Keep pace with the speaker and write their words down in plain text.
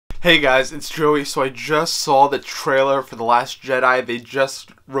Hey guys, it's Joey. So I just saw the trailer for The Last Jedi. They just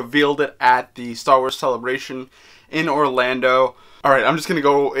revealed it at the Star Wars Celebration in Orlando. Alright, I'm just going to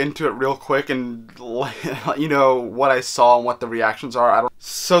go into it real quick and let you know what I saw and what the reactions are.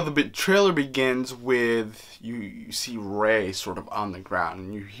 So the trailer begins with, you see Rey sort of on the ground,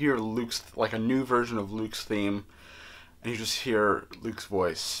 and you hear Luke's, like a new version of Luke's theme, and you just hear Luke's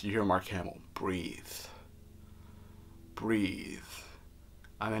voice. You hear Mark Hamill, breathe. Breathe.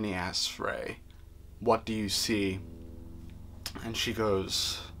 And then he asks Rey, what do you see? And she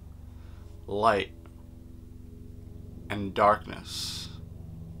goes, light and darkness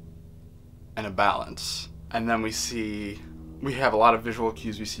and a balance. And then we have a lot of visual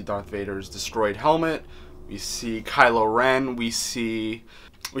cues. We see Darth Vader's destroyed helmet. We see Kylo Ren. We see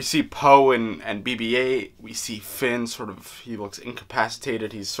Poe and BB-8. We see Finn he looks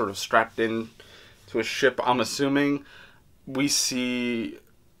incapacitated. He's sort of strapped in to a ship, I'm assuming. We see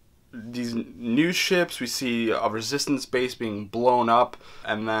these new ships. We see a resistance base being blown up,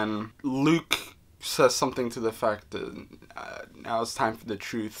 and then Luke says something to the effect that now it's time for the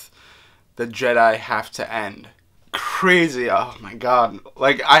truth. The Jedi have to end. Crazy. Oh my god.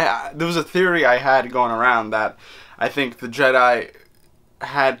 Like, there was a theory I had going around that I think the Jedi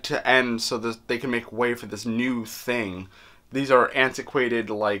had to end so that they can make way for this new thing. These are antiquated,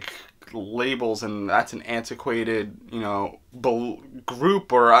 like, labels, and that's an antiquated,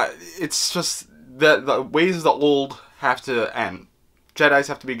 group, or it's just that the ways of the old have to end. Jedis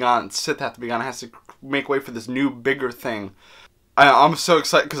have to be gone. Sith have to be gone. It has to make way for this new, bigger thing. I'm so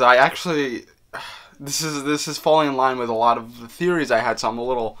excited because I actually, this is falling in line with a lot of the theories I had, so I'm a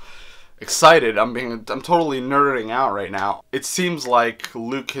little excited. I'm totally nerding out right now. It seems like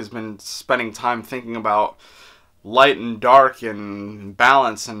Luke has been spending time thinking about light and dark and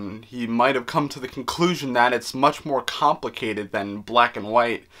balance, and he might have come to the conclusion that it's much more complicated than black and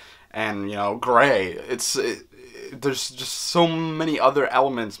white and, gray. There's just so many other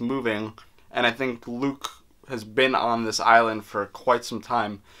elements moving, and I think Luke has been on this island for quite some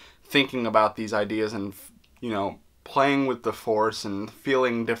time thinking about these ideas and, playing with the Force and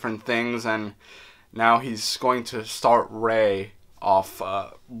feeling different things, and now he's going to start Rey off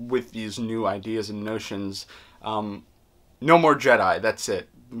with these new ideas and notions. No more Jedi, that's it.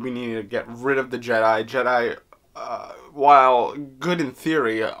 We need to get rid of the Jedi. Jedi, while good in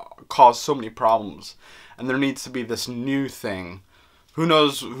theory, cause so many problems. And there needs to be this new thing. Who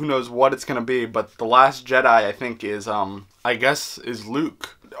knows what it's gonna be, but the Last Jedi, I think, is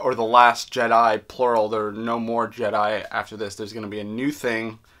Luke. Or the Last Jedi, plural. There are no more Jedi after this. There's gonna be a new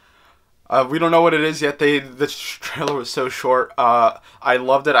thing. We don't know what it is yet. The trailer was so short. I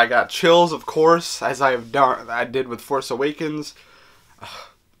loved it. I got chills, of course, as I did with Force Awakens.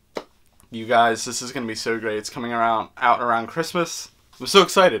 You guys, this is gonna be so great. It's coming out around Christmas. I'm so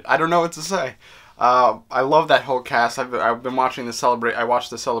excited. I don't know what to say. I love that whole cast. I've been watching I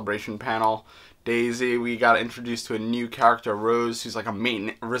watched the celebration panel. Daisy, we got introduced to a new character, Rose, who's like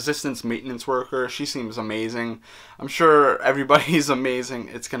a resistance maintenance worker. She seems amazing. I'm sure everybody's amazing.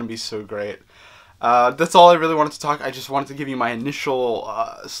 It's going to be so great. That's all I really wanted to talk. I just wanted to give you my initial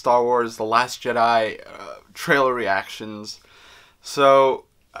Star Wars The Last Jedi trailer reactions. So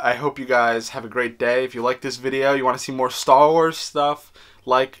I hope you guys have a great day. If you like this video, you want to see more Star Wars stuff,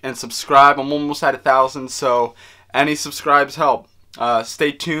 like and subscribe. I'm almost at 1,000, so any subscribes help.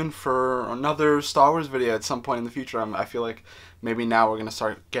 Stay tuned for another Star Wars video at some point in the future. I feel like maybe now we're going to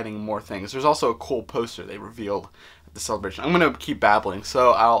start getting more things. There's also a cool poster they revealed at the celebration. I'm going to keep babbling,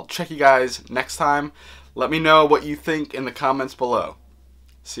 so I'll check you guys next time. Let me know what you think in the comments below.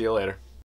 See you later.